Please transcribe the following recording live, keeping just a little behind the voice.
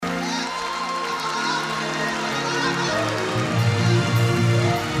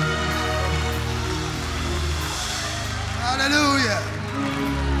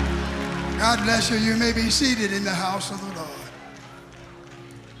God bless you. You may be seated in the house of the Lord.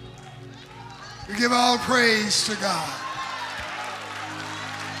 We give all praise to God.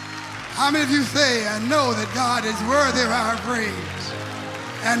 How many of you say and know that God is worthy of our praise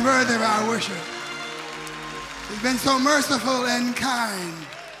and worthy of our worship? He's been so merciful and kind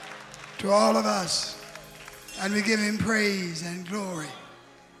to all of us, and we give him praise and glory.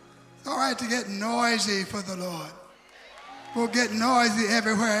 It's all right to get noisy for the Lord. We'll get noisy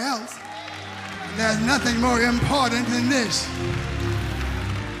everywhere else. There's nothing more important than this.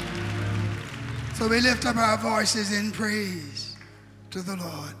 So we lift up our voices in praise to the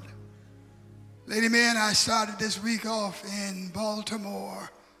Lord. Lady May and I started this week off in Baltimore,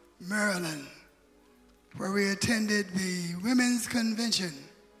 Maryland, where we attended the Women's Convention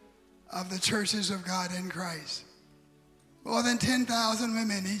of the Churches of God in Christ. More than 10,000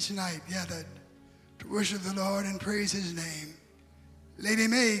 women each night gathered to worship the Lord and praise his name. Lady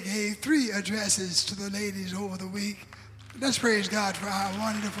May gave 3 addresses to the ladies over the week. Let's praise God for our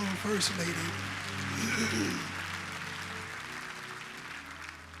wonderful First Lady.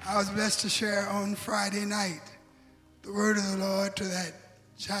 I was blessed to share on Friday night the word of the Lord to that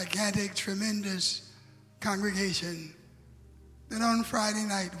gigantic, tremendous congregation. Then on Friday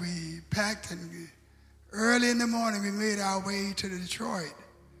night we packed, and early in the morning we made our way to Detroit,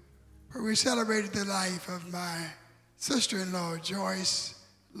 where we celebrated the life of my sister-in-law, Joyce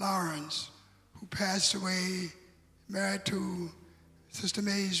Lawrence, who passed away, married to Sister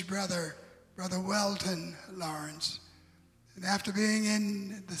May's brother, Brother Welton Lawrence. And after being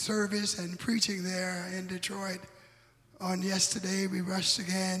in the service and preaching there in Detroit on yesterday, we rushed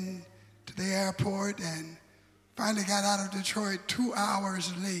again to the airport and finally got out of Detroit 2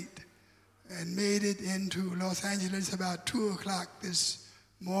 hours late and made it into Los Angeles about 2 o'clock this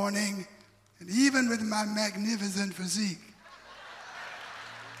morning. And even with my magnificent physique,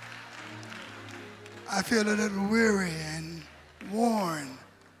 I feel a little weary and worn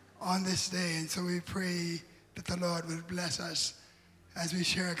on this day. And so we pray that the Lord would bless us as we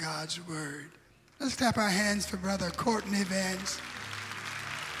share God's word. Let's clap our hands for Brother Courtney Vance.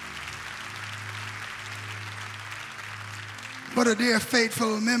 What a dear,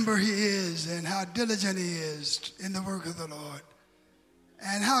 faithful member he is, and how diligent he is in the work of the Lord.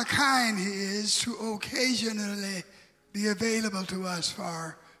 And how kind he is to occasionally be available to us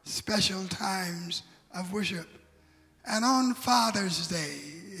for special times of worship. And on Father's Day,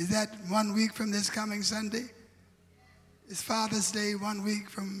 is that 1 week from this coming Sunday? Is Father's Day 1 week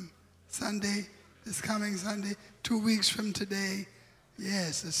from Sunday, this coming Sunday? 2 weeks from today?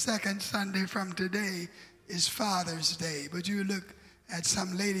 Yes, the second Sunday from today is Father's Day. But you look at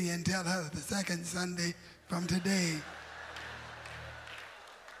some lady and tell her the second Sunday from today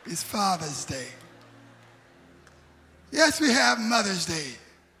is Father's Day. Yes, we have Mother's Day.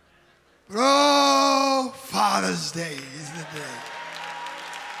 But oh, Father's Day is the day.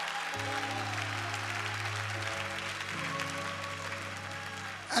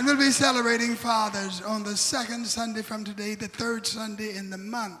 And we'll be celebrating fathers on the second Sunday from today, the third Sunday in the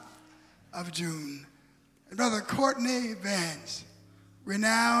month of June. And Brother Courtney Vance,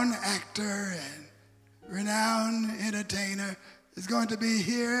 renowned actor and renowned entertainer, is going to be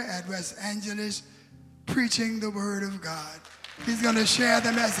here at West Angeles preaching the Word of God. He's going to share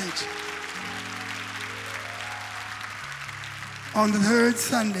the message on the third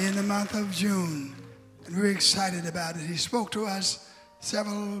Sunday in the month of June. And we're excited about it. He spoke to us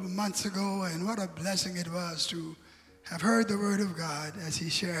several months ago, and what a blessing it was to have heard the Word of God as he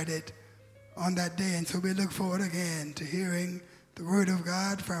shared it on that day. And so we look forward again to hearing the Word of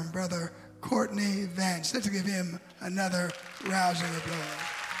God from Brother Courtney Vance. Let's give him another rousing applause.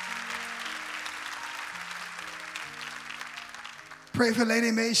 Pray for Lady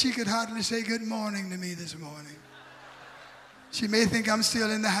May. She could hardly say good morning to me this morning. She may think I'm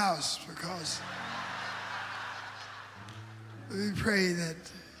still in the house because we pray that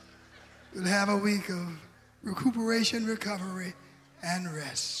we'll have a week of recuperation, recovery, and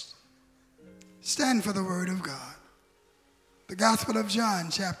rest. Stand for the Word of God. The Gospel of John,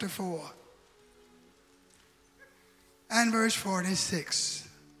 chapter 4, and verse 46.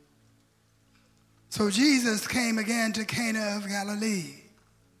 So Jesus came again to Cana of Galilee,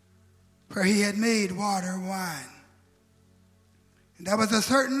 where he had made water wine. And there was a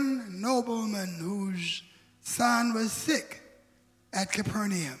certain nobleman whose son was sick at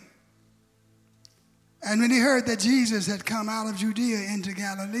Capernaum. And when he heard that Jesus had come out of Judea into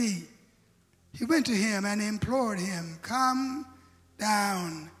Galilee, he went to him and implored him, "Come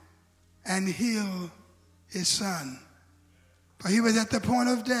down and heal his son, for he was at the point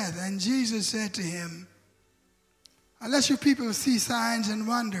of death." And Jesus said to him, "Unless you people see signs and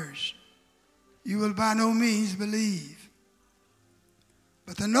wonders, you will by no means believe.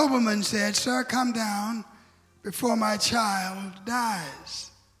 But the nobleman said, Sir, come down before my child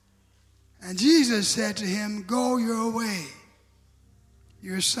dies. And Jesus said to him, Go your way.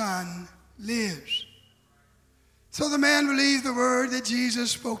 Your son lives. So the man believed the word that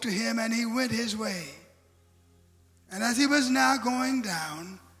Jesus spoke to him, and he went his way. And as he was now going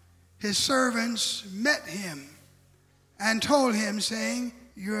down, his servants met him and told him, saying,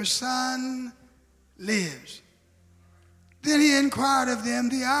 Your son lives. Then he inquired of them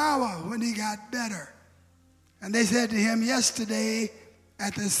the hour when he got better. And they said to him, Yesterday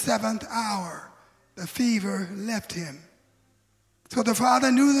at the 7th hour, the fever left him. So the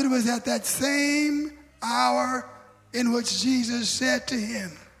father knew that it was at that same hour in which Jesus said to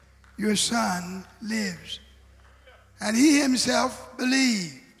him, Your son lives. And he himself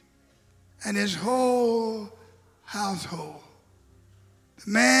believed, and his whole household.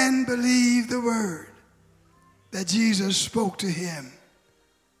 The man believed the word that Jesus spoke to him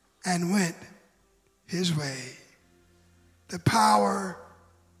and went his way. The power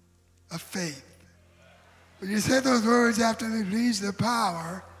of faith. Would you say those words after me, please? The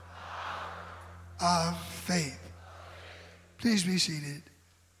power of faith. Please be seated.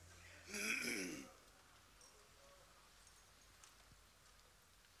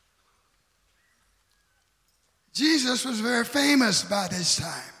 Jesus was very famous by this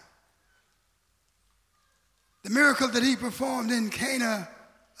time. The miracle that he performed in Cana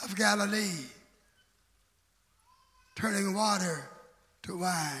of Galilee, turning water to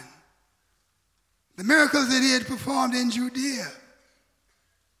wine. The miracles that he had performed in Judea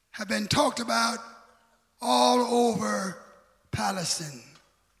have been talked about all over Palestine.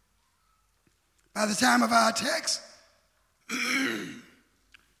 By the time of our text,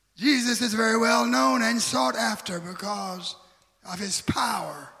 Jesus is very well known and sought after because of his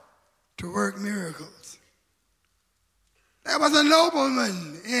power to work miracles. There was a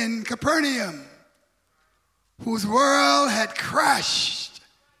nobleman in Capernaum whose world had crashed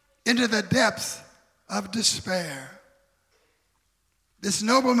into the depths of despair. This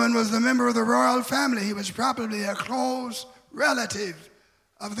nobleman was a member of the royal family. He was probably a close relative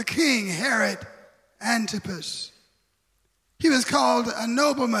of the king, Herod Antipas. He was called a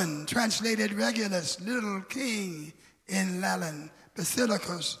nobleman, translated Regulus, little king in Latin,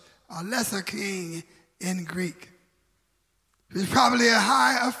 Basilicus, a lesser king in Greek. He was probably a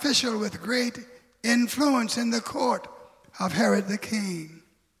high official with great influence in the court of Herod the king.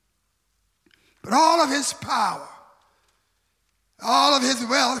 But all of his power, all of his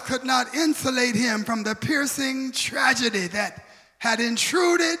wealth could not insulate him from the piercing tragedy that had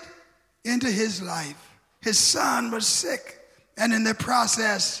intruded into his life. His son was sick and in the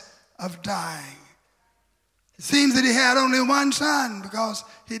process of dying. It seems that he had only one son because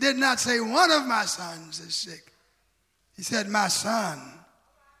he did not say, one of my sons is sick. He said, my son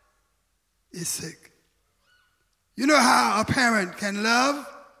is sick. You know how a parent can love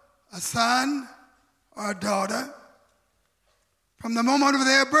a son or a daughter? From the moment of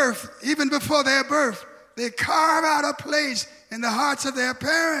their birth, even before their birth, they carve out a place in the hearts of their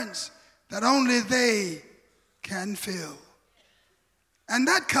parents that only they can fill. And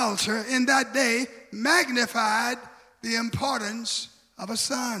that culture in that day magnified the importance of a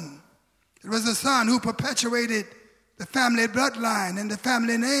son. It was the son who perpetuated the family bloodline and the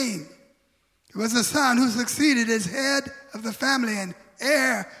family name. It was the son who succeeded as head of the family and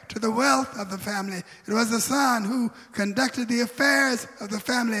heir to the wealth of the family. It was the son who conducted the affairs of the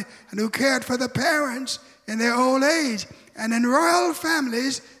family and who cared for the parents in their old age. And in royal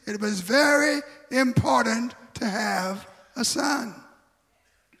families, it was very important to have a son.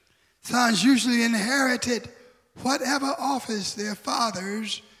 Sons usually inherited whatever office their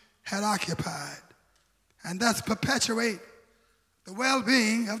fathers had occupied, and thus perpetuate the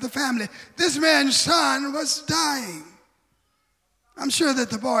well-being of the family. This man's son was dying. I'm sure that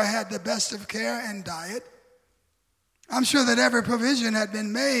the boy had the best of care and diet. I'm sure that every provision had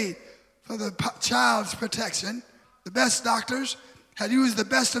been made for the child's protection. The best doctors had used the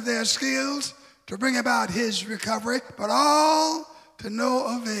best of their skills to bring about his recovery, but all to no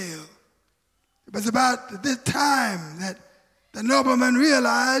avail. It was about this time that the nobleman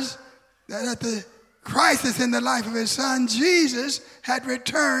realized that at the crisis in the life of his son, Jesus had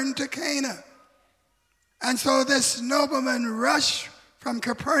returned to Cana. And so this nobleman rushed from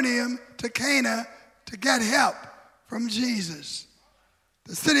Capernaum to Cana to get help from Jesus.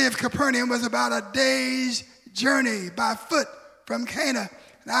 The city of Capernaum was about a day's journey by foot from Cana.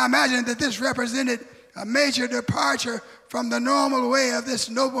 And I imagine that this represented a major departure from the normal way of this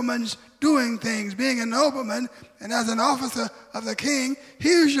nobleman's doing things. Being a nobleman and as an officer of the king, he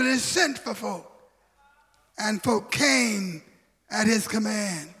usually sent for folk. and folk came at his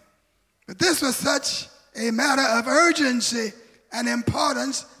command. But this was such a matter of urgency and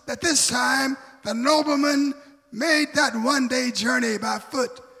importance that this time the nobleman made that one-day journey by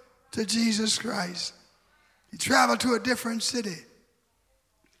foot to Jesus Christ. He traveled to a different city,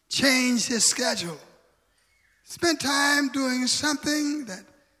 changed his schedule, spent time doing something that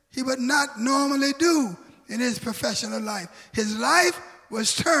he would not normally do in his professional life. His life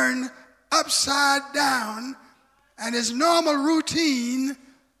was turned upside down, and his normal routine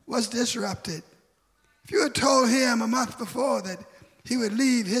was disrupted. If you had told him a month before that he would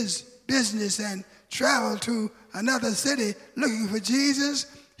leave his business and travel to another city looking for Jesus,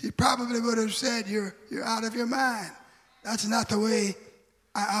 he probably would have said, you're out of your mind. That's not the way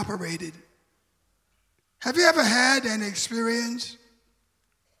I operated. Have you ever had an experience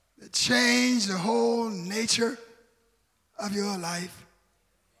that changed the whole nature of your life?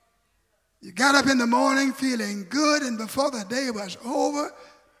 You got up in the morning feeling good, and before the day was over,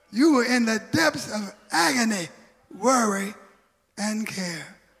 you were in the depths of agony, worry, and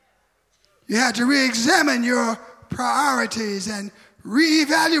care. You had to re-examine your priorities and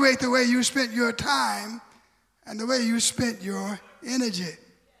reevaluate the way you spent your time and the way you spent your energy.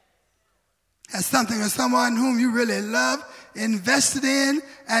 Has something or someone whom you really love, invested in,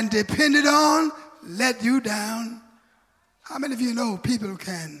 and depended on let you down? How many of you know people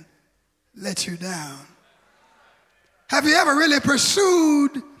can let you down? Have you ever really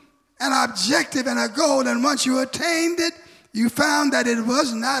pursued an objective and a goal, and once you attained it, you found that it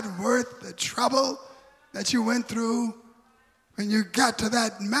was not worth the trouble that you went through when you got to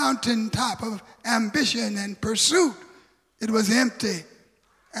that mountaintop of ambition and pursuit? It was empty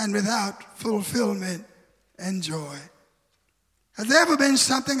and without fulfillment and joy. Has there ever been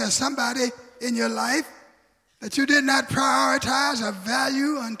something or somebody in your life that you did not prioritize or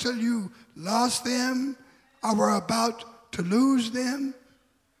value until you lost them or were about to lose them?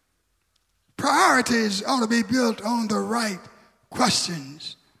 Priorities ought to be built on the right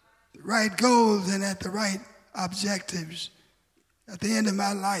questions, the right goals, and at the right objectives. At the end of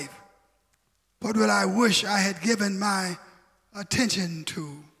my life, what would I wish I had given my attention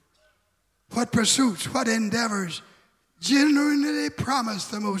to? What pursuits, what endeavors genuinely promise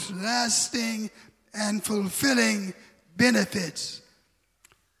the most lasting and fulfilling benefits?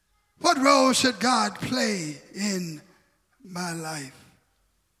 What role should God play in my life?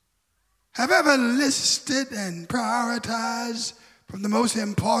 Have I ever listed and prioritized from the most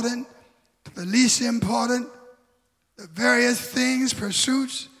important to the least important the various things,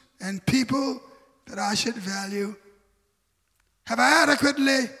 pursuits, and people that I should value? Have I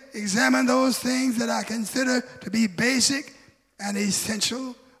adequately examined those things that I consider to be basic and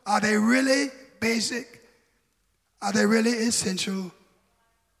essential? Are they really basic? Are they really essential?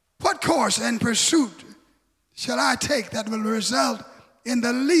 What course and pursuit shall I take that will result in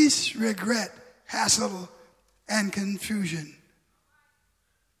the least regret, hassle, and confusion?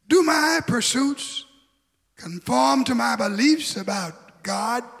 Do my pursuits conform to my beliefs about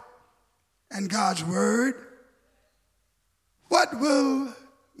God and God's Word? What will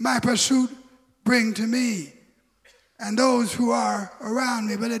my pursuit bring to me and those who are around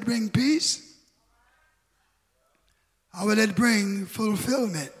me? Will it bring peace? Or will it bring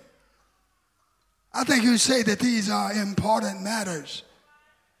fulfillment? I think you say that these are important matters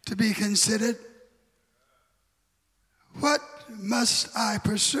to be considered. What must I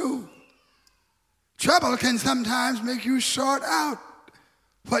pursue? Trouble can sometimes make you sort out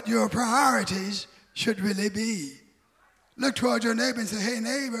what your priorities should really be. Look toward your neighbor and say, hey,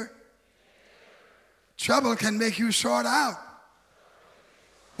 neighbor, trouble can make you sort out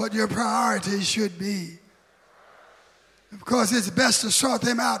what your priorities should be. Of course, it's best to sort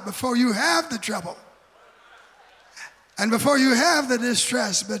them out before you have the trouble and before you have the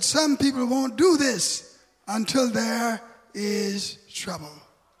distress. But some people won't do this until there is trouble.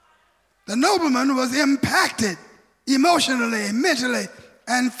 The nobleman was impacted emotionally, mentally,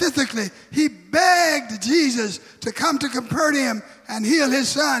 and physically. He begged Jesus to come to Capernaum and heal his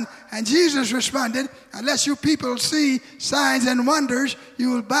son. And Jesus responded, unless you people see signs and wonders, you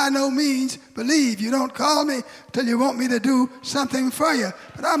will by no means believe. You don't call me till you want me to do something for you.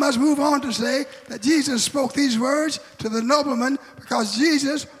 But I must move on to say that Jesus spoke these words to the nobleman because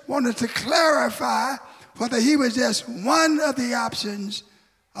Jesus wanted to clarify whether he was just one of the options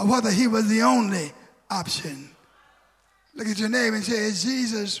or whether he was the only option. Look at your neighbor and say, is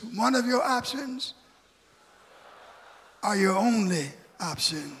Jesus one of your options or your only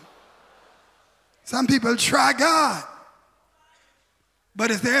option? Some people try God, but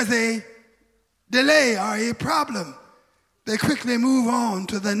if there's a delay or a problem, they quickly move on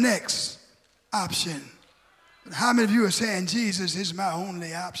to the next option. But how many of you are saying, Jesus is my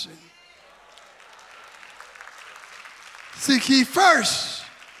only option? Seek ye first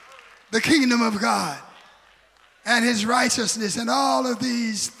the kingdom of God and his righteousness, and all of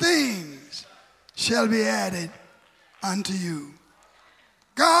these things shall be added unto you.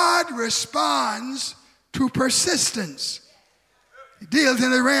 God responds to persistence. He deals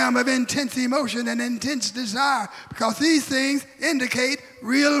in the realm of intense emotion and intense desire, because these things indicate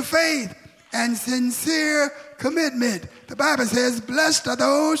real faith and sincere commitment. The Bible says, blessed are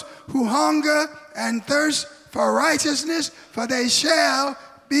those who hunger and thirst for righteousness, for they shall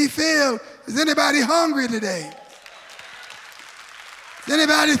be filled. Is anybody hungry today? Is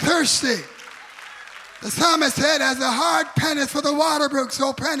anybody thirsty? The psalmist said, as the hart panteth for the water brook,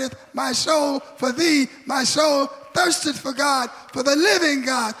 so panteth my soul for thee. My soul thirsteth for God, for the living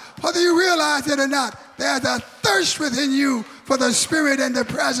God. Whether you realize it or not, there's a thirst within you for the spirit and the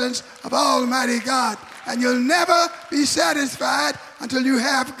presence of Almighty God. And you'll never be satisfied until you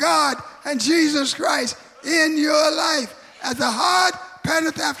have God and Jesus Christ in your life. As the hart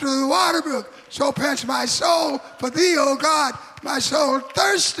panteth after the water brook, so pants my soul for thee, O God. My soul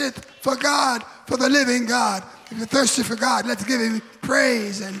thirsteth for God, for the living God. If you're thirsty for God, let's give him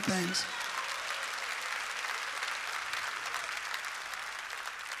praise and thanks.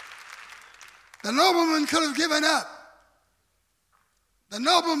 The nobleman could have given up. The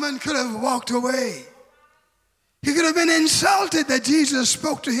nobleman could have walked away. He could have been insulted that Jesus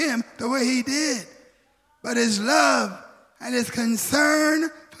spoke to him the way he did. But his love and his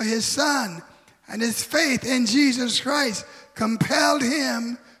concern for his son and his faith in Jesus Christ compelled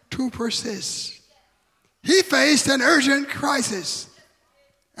him to persist. He faced an urgent crisis,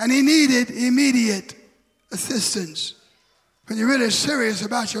 and he needed immediate assistance. When you're really serious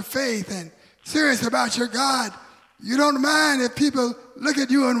about your faith and serious about your God, you don't mind if people look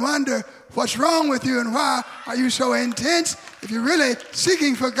at you and wonder what's wrong with you and why are you so intense. If you're really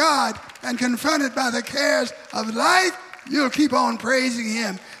seeking for God and confronted by the cares of life, you'll keep on praising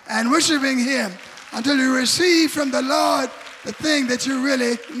him and worshiping him until you receive from the Lord the thing that you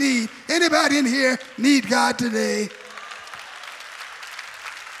really need. Anybody in here need God today?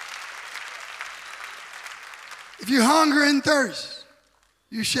 If you hunger and thirst,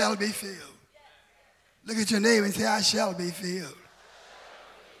 you shall be filled. Look at your neighbor and say, I shall be filled.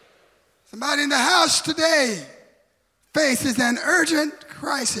 Somebody in the house today faces an urgent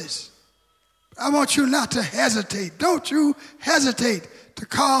crisis. I want you not to hesitate. Don't you hesitate to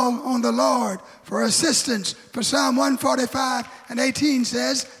call on the Lord for assistance. For Psalm 145:18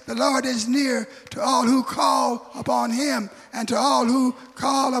 says, the Lord is near to all who call upon him, and to all who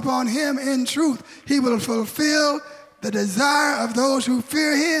call upon him in truth. He will fulfill the desire of those who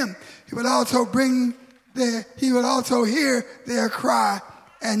fear him. He will also hear their cry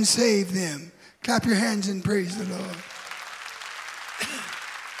and save them. Clap your hands and praise the Lord.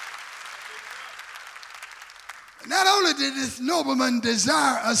 Not only did this nobleman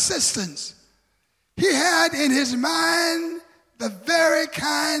desire assistance, he had in his mind the very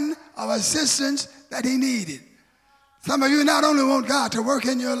kind of assistance that he needed. Some of you not only want God to work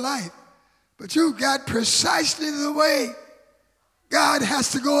in your life, but you've got precisely the way God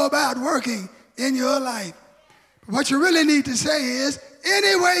has to go about working in your life. But what you really need to say is,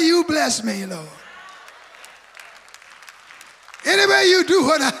 any way you bless me, Lord. Any way you do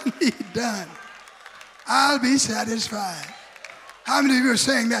what I need done, I'll be satisfied. How many of you are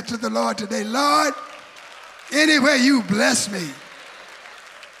saying that to the Lord today? Lord, any way you bless me,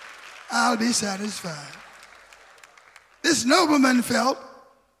 I'll be satisfied. This nobleman felt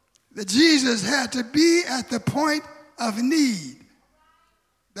that Jesus had to be at the point of need,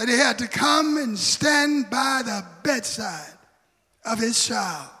 that he had to come and stand by the bedside of his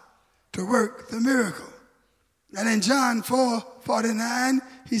child to work the miracle. And in John 4:49,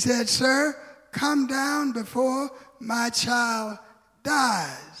 he said, Sir, come down before my child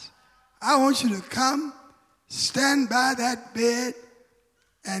dies. I want you to come, stand by that bed,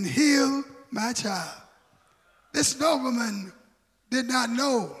 and heal my child. This nobleman did not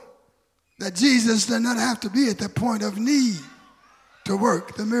know that Jesus did not have to be at the point of need to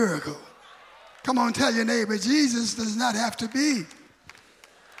work the miracle. Come on, tell your neighbor, Jesus does not have to be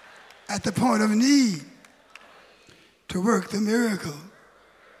at the point of need to work the miracle.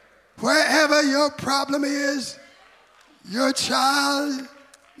 Wherever your problem is, your child,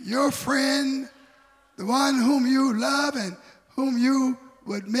 your friend, the one whom you love and whom you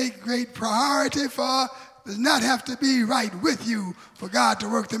would make great priority for, does not have to be right with you for God to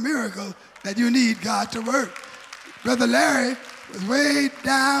work the miracle that you need God to work. Brother Larry was way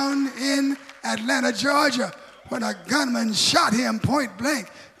down in Atlanta, Georgia, when a gunman shot him point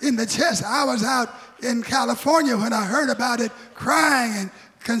blank in the chest. I was out in California when I heard about it, crying and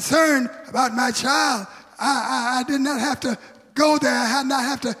concerned about my child. I did not have to go there. I had not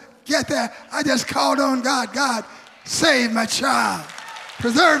have to get there. I just called on God. God, save my child.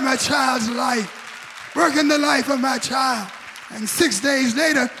 Preserve my child's life. Work in the life of my child. And 6 days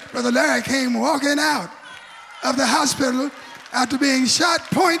later, Brother Larry came walking out of the hospital after being shot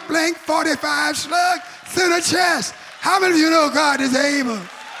point blank, 45 slug through the chest. How many of you know God is able?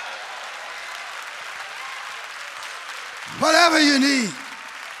 Whatever you need,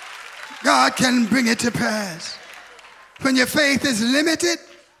 God can bring it to pass. When your faith is limited,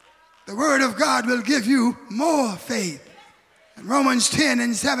 the Word of God will give you more faith. And Romans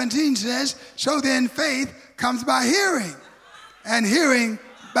 10:17 says, so then faith comes by hearing, and hearing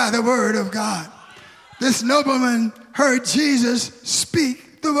by the Word of God. This nobleman heard Jesus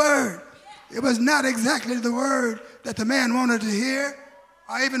speak the Word. It was not exactly the Word that the man wanted to hear,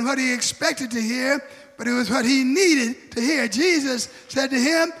 or even what he expected to hear, but it was what he needed to hear. Jesus said to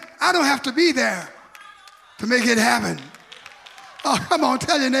him, I don't have to be there to make it happen. Oh, come on,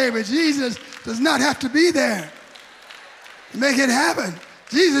 tell your neighbor, Jesus does not have to be there to make it happen.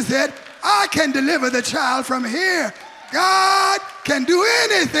 Jesus said, I can deliver the child from here. God can do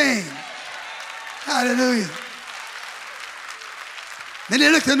anything. Hallelujah. Then he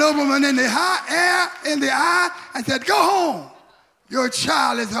looked the nobleman in the eye and said, go home. Your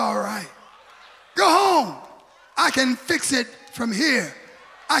child is all right. Go home. I can fix it from here.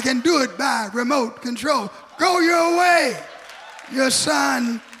 I can do it by remote control. Go your way. Your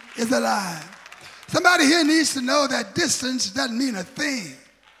son is alive. Somebody here needs to know that distance doesn't mean a thing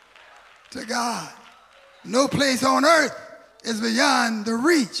to God. No place on earth is beyond the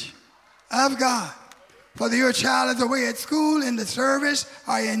reach of God. Whether your child is away at school, in the service,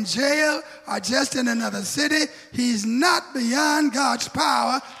 or in jail, or just in another city, he's not beyond God's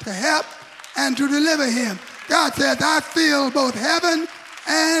power to help and to deliver him. God says, I fill both heaven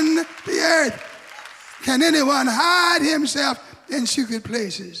and the earth. Can anyone hide himself in secret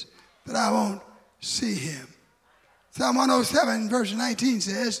places that I won't see him? Psalm 107 verse 19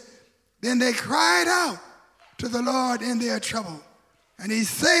 says, then they cried out to the Lord in their trouble, and he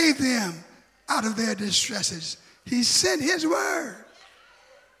saved them out of their distresses. He sent his word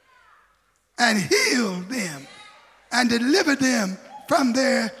and healed them and delivered them from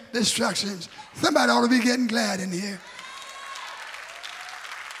their destructions. Somebody ought to be getting glad in here.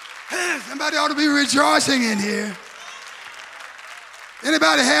 Somebody ought to be rejoicing in here.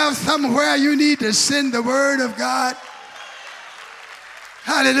 Anybody have somewhere you need to send the word of God?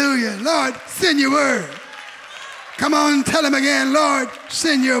 Hallelujah. Lord, send your word. Come on, tell him again, Lord,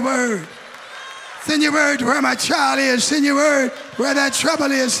 send your word. Send your word to where my child is. Send your word where that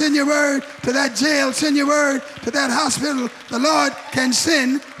trouble is. Send your word to that jail. Send your word to that hospital. The Lord can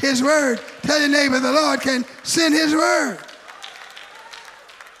send his word. Tell your neighbor, the Lord can send his word.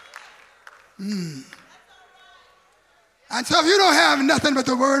 And so if you don't have nothing but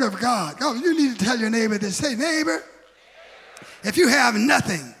the word of God, you need to tell your neighbor this. Say, neighbor, if you have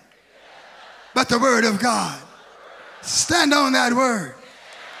nothing but the word of God, stand on that word.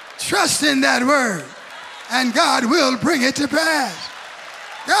 Trust in that word, and God will bring it to pass.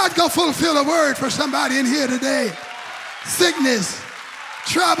 God's going to fulfill a word for somebody in here today. Sickness,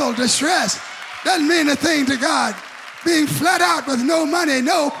 trouble, distress doesn't mean a thing to God. Being flat out with no money,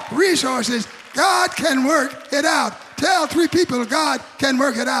 no resources, God can work it out. Tell 3 people, God can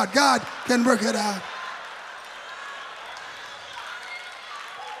work it out. God can work it out.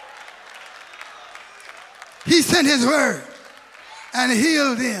 He sent his word and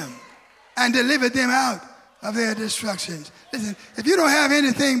healed them and delivered them out of their destructions. Listen, if you don't have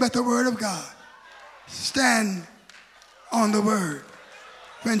anything but the word of God, stand on the word.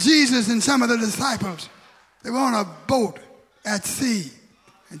 When Jesus and some of the disciples, they were on a boat at sea,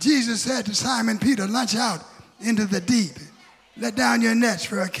 and Jesus said to Simon Peter, launch out into the deep. Let down your nets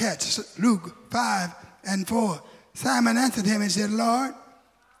for a catch. Luke 5:4. Simon answered him and said, Lord,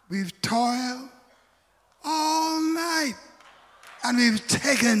 we've toiled all night, and we've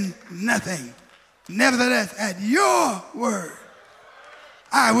taken nothing. Nevertheless, at your word,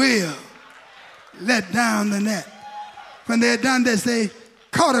 I will let down the net. When they had done this, they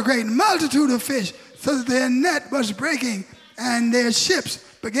caught a great multitude of fish, so that their net was breaking, and their ships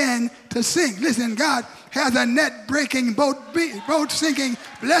began to sink. Listen, God has a net-breaking, boat-sinking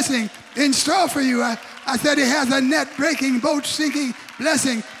blessing in store for you. I said he has a net-breaking, boat-sinking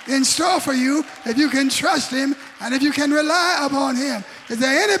blessing in store for you if you can trust him and if you can rely upon him. Is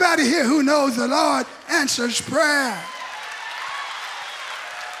there anybody here who knows the Lord answers prayer?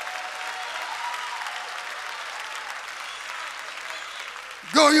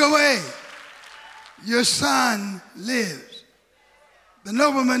 Go your way. your son lives. The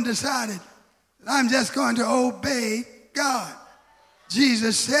nobleman decided, I'm just going to obey God.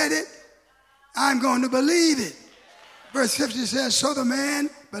 Jesus said it, I'm going to believe it. Verse 50 says, so the man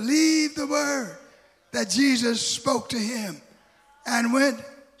believed the word that Jesus spoke to him and went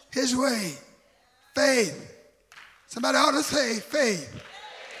his way. Faith. Somebody ought to say faith.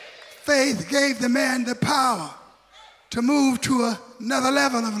 Faith gave the man the power to move to another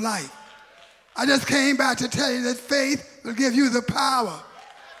level of life. I just came back to tell you that faith will give you the power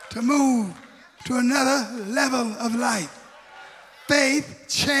to move to another level of life. Faith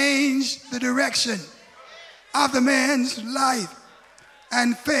changed the direction of the man's life,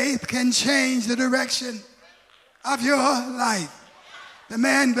 and faith can change the direction of your life. The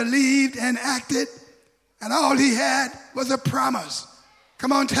man believed and acted, and all he had was a promise.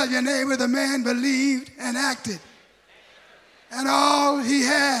 Come on, tell your neighbor, the man believed and acted, and all he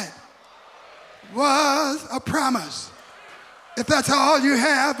had was a promise. If that's all you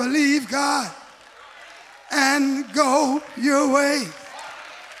have, believe God and go your way.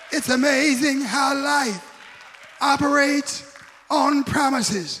 It's amazing how life operates on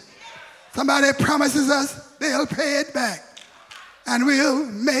promises. Somebody promises us they'll pay it back and we'll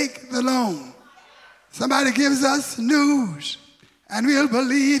make the loan. Somebody gives us news and we'll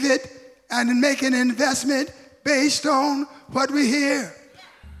believe it and make an investment based on what we hear.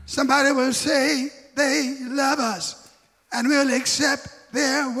 Somebody will say they love us and we'll accept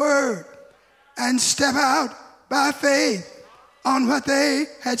their word and step out by faith on what they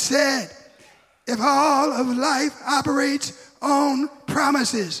had said. If all of life operates on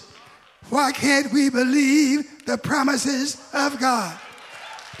promises, why can't we believe the promises of God?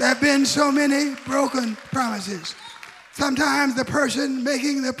 There have been so many broken promises. Sometimes the person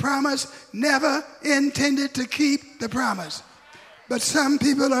making the promise never intended to keep the promise. But some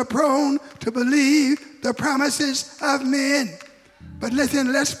people are prone to believe the promises of men. But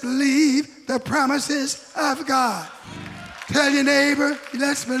listen, let's believe the promises of God. Tell your neighbor,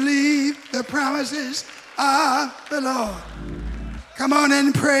 let's believe the promises of the Lord. Come on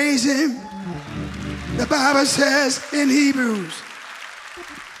and praise him. The Bible says in Hebrews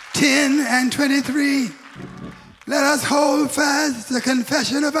 10 and 23, let us hold fast the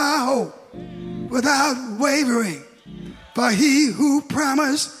confession of our hope without wavering, for he who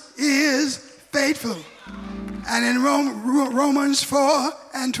promised is faithful. And in Romans 4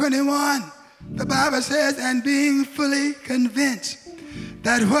 and 21, the Bible says, and being fully convinced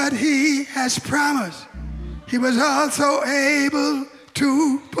that what he has promised, he was also able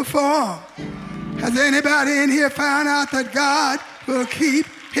to perform. Has anybody in here found out that God will keep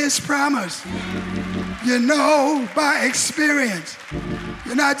his promise? You know by experience.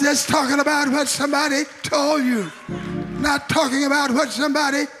 You're not just talking about what somebody told you, not talking about what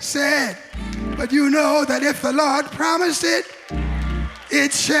somebody said, but you know that if the Lord promised it,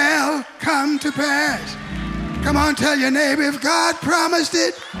 it shall come to pass. Come on, tell your neighbor, if God promised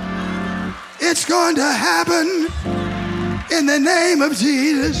it, it's going to happen in the name of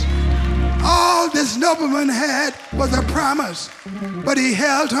Jesus. All this nobleman had was a promise, but he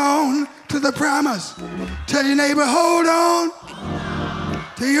held on to the promise. Tell your neighbor, hold on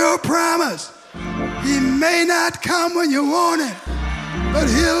to your promise. He may not come when you want him, but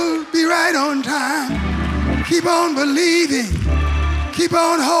he'll be right on time. Keep on believing. Keep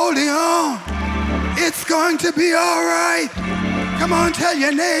on holding on. It's going to be all right. Come on, tell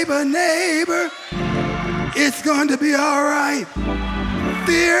your neighbor, it's going to be all right.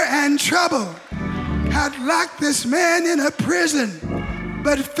 Fear and trouble had locked this man in a prison,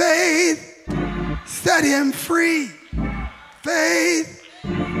 but faith set him free. Faith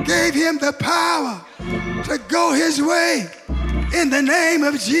gave him the power to go his way in the name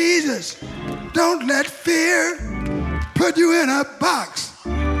of Jesus. Don't let fear put you in a box.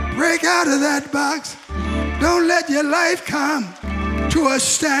 Break out of that box. Don't let your life come to a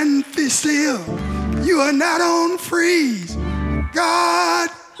standstill. You are not on freeze. God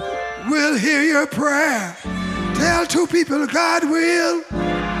will hear your prayer. Tell two people, God will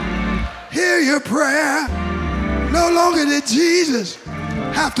hear your prayer. No longer did Jesus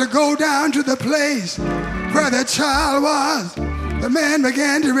have to go down to the place where the child was. The man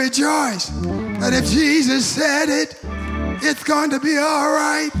began to rejoice that if Jesus said it, it's going to be all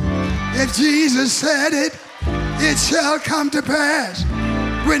right. If Jesus said it, it shall come to pass.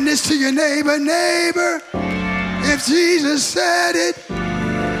 Witness to your neighbor, if Jesus said it,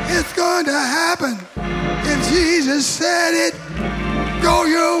 it's going to happen. If Jesus said it, go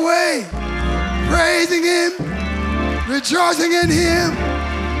your way, praising him, rejoicing in him,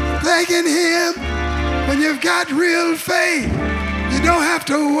 thanking him. When you've got real faith, you don't have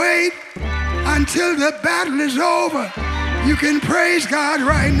to wait until the battle is over. You can praise God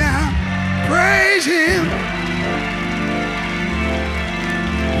right now. Praise Him.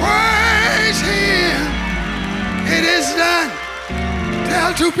 Praise Him. It is done.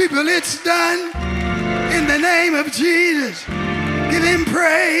 Tell two people it's done. In the name of Jesus. Give Him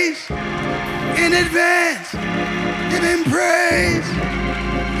praise in advance. Give Him praise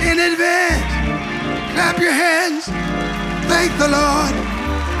in advance. Clap your hands. Thank the Lord.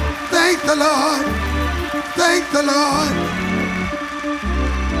 Thank the Lord. Thank the Lord.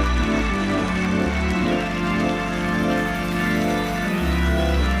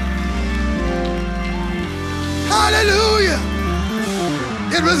 Hallelujah.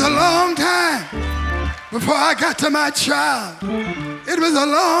 It was a long time before I got to my child. It was a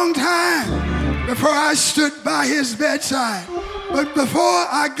long time before I stood by his bedside. But before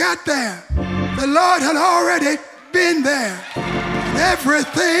I got there, the Lord had already been there.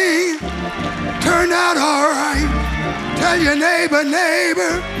 Everything turned out all right. Tell your neighbor,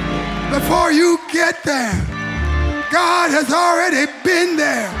 neighbor, before you get there, God has already been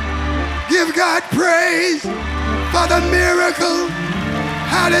there. Give God praise for the miracle.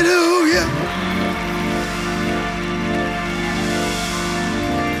 Hallelujah.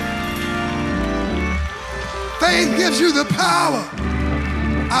 Faith gives you the power.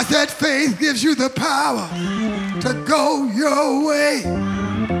 I said faith gives you the power to go your way.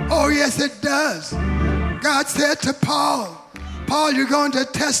 Oh, yes, it does. God said to Paul, Paul, you're going to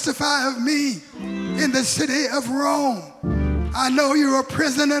testify of me in the city of Rome. I know you're a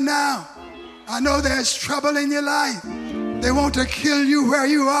prisoner now. I know there's trouble in your life. They want to kill you where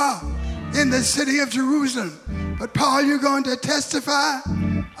you are in the city of Jerusalem. But Paul, you're going to testify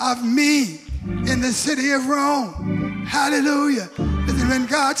of me in the city of Rome. Hallelujah. Listen, when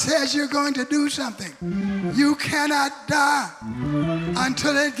God says you're going to do something, you cannot die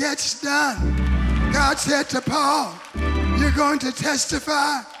until it gets done. God said to Paul, you're going to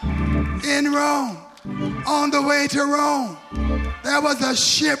testify in Rome. On the way to Rome, there was a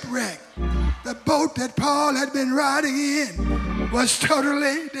shipwreck. The boat that Paul had been riding in was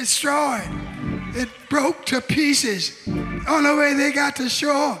totally destroyed. It broke to pieces. The only way they got to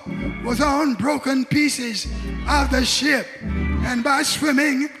shore was on broken pieces of the ship and by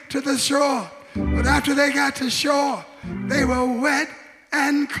swimming to the shore. But after they got to shore, they were wet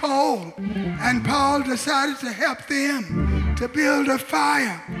and cold. And Paul decided to help them to build a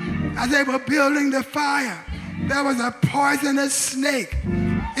fire. As they were building the fire, there was a poisonous snake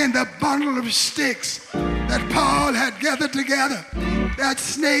in the bundle of sticks that Paul had gathered together. That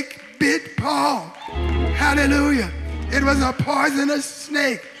snake bit Paul. Hallelujah. It was a poisonous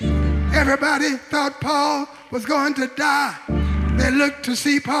snake. Everybody thought Paul was going to die. They looked to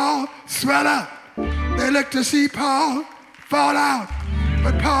see Paul swell up. They looked to see Paul fall out.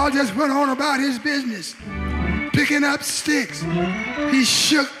 But Paul just went on about his business, picking up sticks. He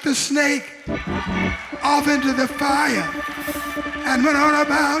shook the snake off into the fire and went on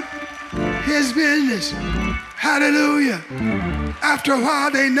about his business. Hallelujah. After a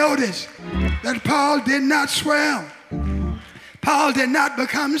while, they noticed that Paul did not swell. Paul did not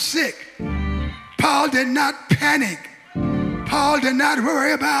become sick. Paul did not panic. Paul did not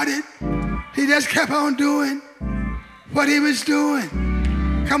worry about it. He just kept on doing what he was doing.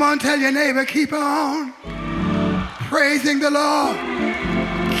 Come on, tell your neighbor, keep on praising the Lord.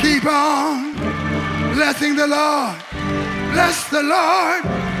 Keep on blessing the Lord. Bless the Lord,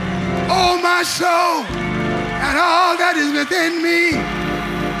 oh my soul, and all that is within me.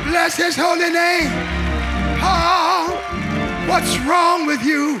 Bless his holy name. Paul, what's wrong with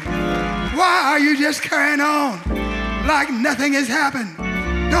you? Why are you just carrying on like nothing has happened?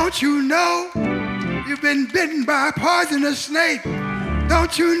 Don't you know you've been bitten by a poisonous snake?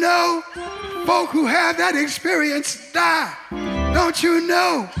 Don't you know folk who have that experience die? Don't you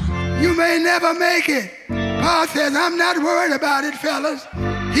know you may never make it? Paul says, I'm not worried about it, fellas.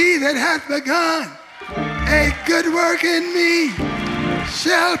 He that hath begun a good work in me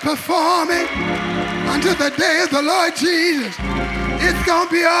shall perform it until the day of the Lord Jesus. It's going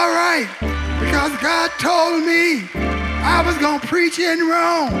to be all right because God told me I was going to preach in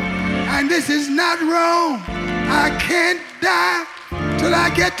Rome, and this is not Rome. I can't die till I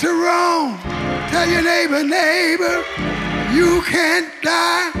get to Rome. Tell your neighbor, neighbor, you can't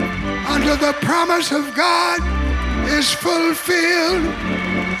die until the promise of God is fulfilled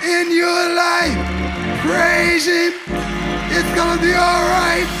in your life. Praise him. It's going to be all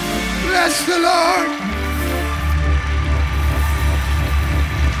right. Bless the Lord.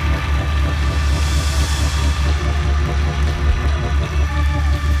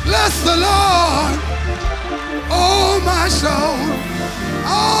 Bless the Lord, oh my soul,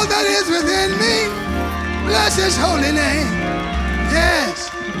 All that is within me, bless his holy name. Yes,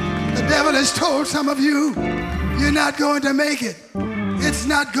 the devil has told some of you, you're not going to make it. It's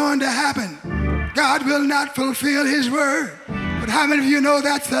not going to happen. God will not fulfill his word. But how many of you know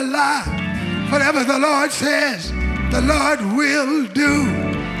that's a lie? Whatever the Lord says, the Lord will do.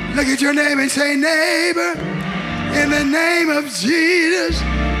 Look at your neighbor and say, neighbor, in the name of Jesus,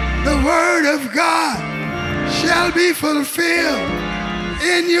 the word of God shall be fulfilled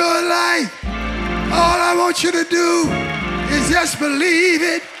in your life. All I want you to do is just believe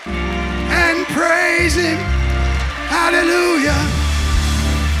it and praise him. Hallelujah.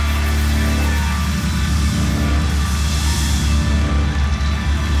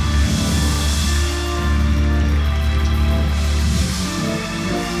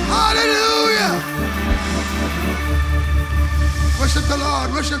 Hallelujah. Worship the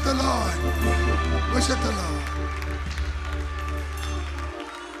Lord, worship the Lord, worship the Lord.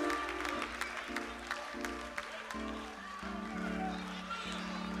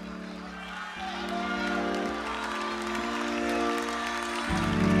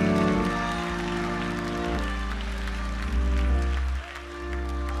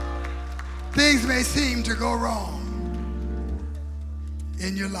 Things may seem to go wrong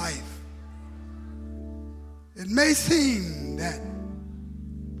in your life. It may seem that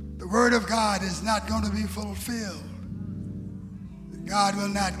the word of God is not going to be fulfilled. That God will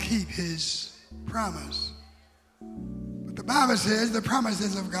not keep his promise. But the Bible says the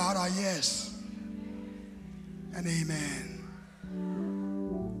promises of God are yes and amen.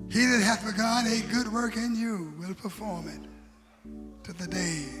 He that hath begun a good work in you will perform it to the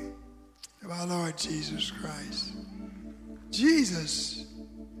day of our Lord Jesus Christ. Jesus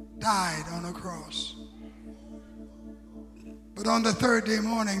died on a cross. But on the third day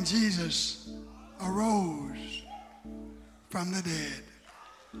morning, Jesus arose from the dead.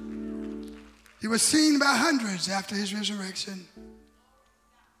 He was seen by hundreds after his resurrection.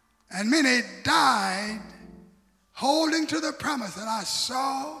 And many died holding to the promise that I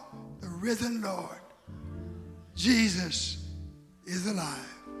saw the risen Lord. Jesus is alive.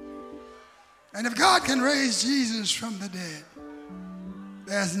 And if God can raise Jesus from the dead,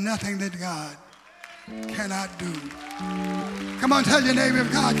 there's nothing that God cannot do. Come on, tell your neighbor,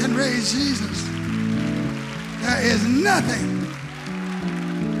 if God can raise Jesus, there is nothing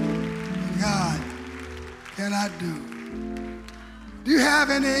that God cannot do. Do you have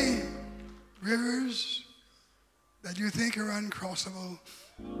any rivers that you think are uncrossable?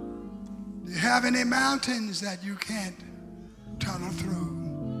 Do you have any mountains that you can't tunnel through?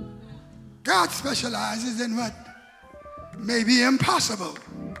 God specializes in what may be impossible,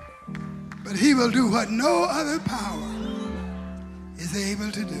 but he will do what no other power is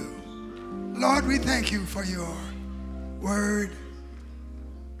able to do. Lord, we thank you for your word.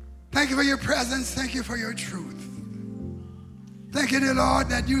 Thank you for your presence. Thank you for your truth. Thank you, dear Lord,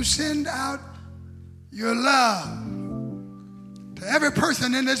 that you send out your love to every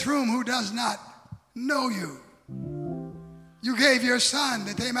person in this room who does not know you. You gave your son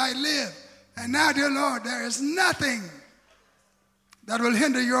that they might live. And now, dear Lord, there is nothing that will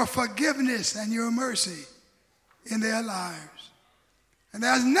hinder your forgiveness and your mercy in their lives. And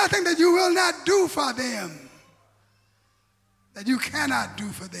there's nothing that you will not do for them that you cannot do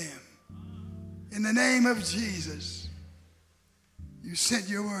for them. In the name of Jesus, you sent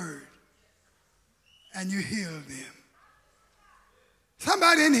your word and you healed them.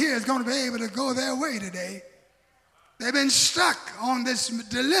 Somebody in here is going to be able to go their way today. They've been stuck on this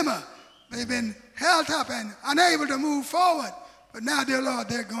dilemma. They've been held up and unable to move forward. But now, dear Lord,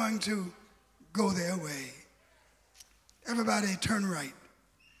 they're going to go their way. Everybody turn right.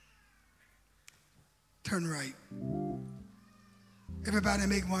 Turn right. Everybody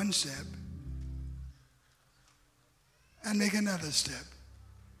make one step. And make another step.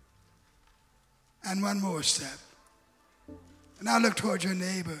 And one more step. And now look toward your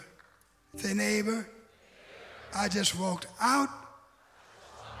neighbor. Say, neighbor, I just walked out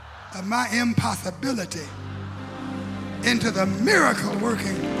of my impossibility into the miracle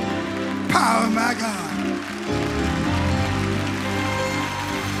working power of my God.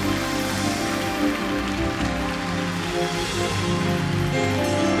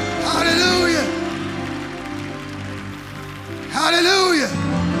 Hallelujah. Hallelujah.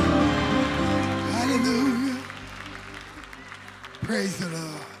 Hallelujah. Praise the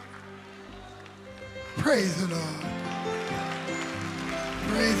Lord. Praise the Lord.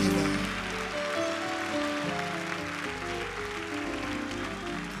 Praise the Lord.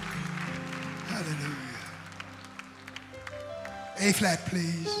 Hallelujah. A flat,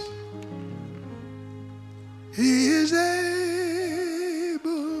 please. He is able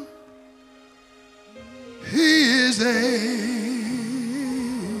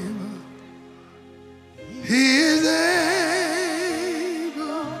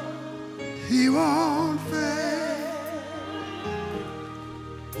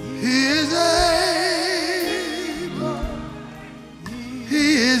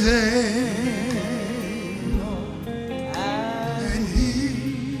is able, and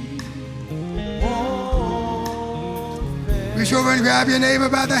He won't fail. Reach over and grab your neighbor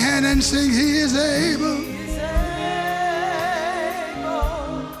by the hand and sing, He is able.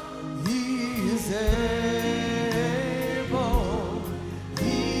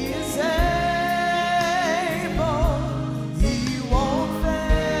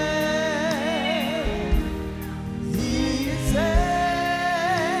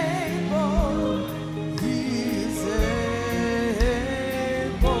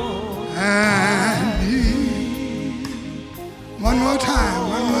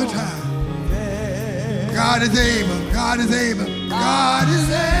 God is able, God is able, God is able, God is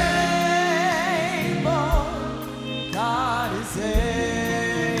able,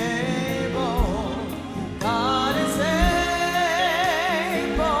 God is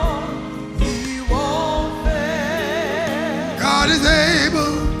able, He won't fail. God is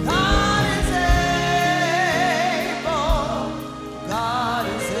able, God is able, God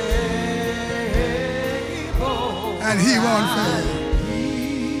is able, and He won't fail.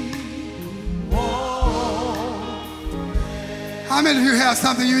 How many of you have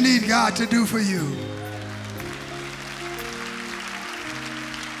something you need God to do for you?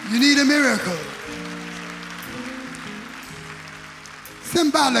 You need a miracle.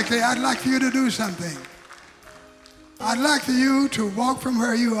 Symbolically, I'd like for you to do something. I'd like for you to walk from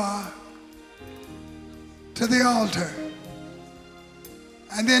where you are to the altar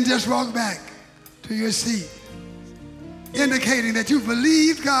and then just walk back to your seat, indicating that you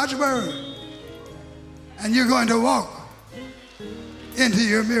believe God's word and you're going to walk into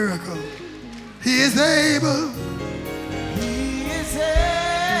your miracle. He is able.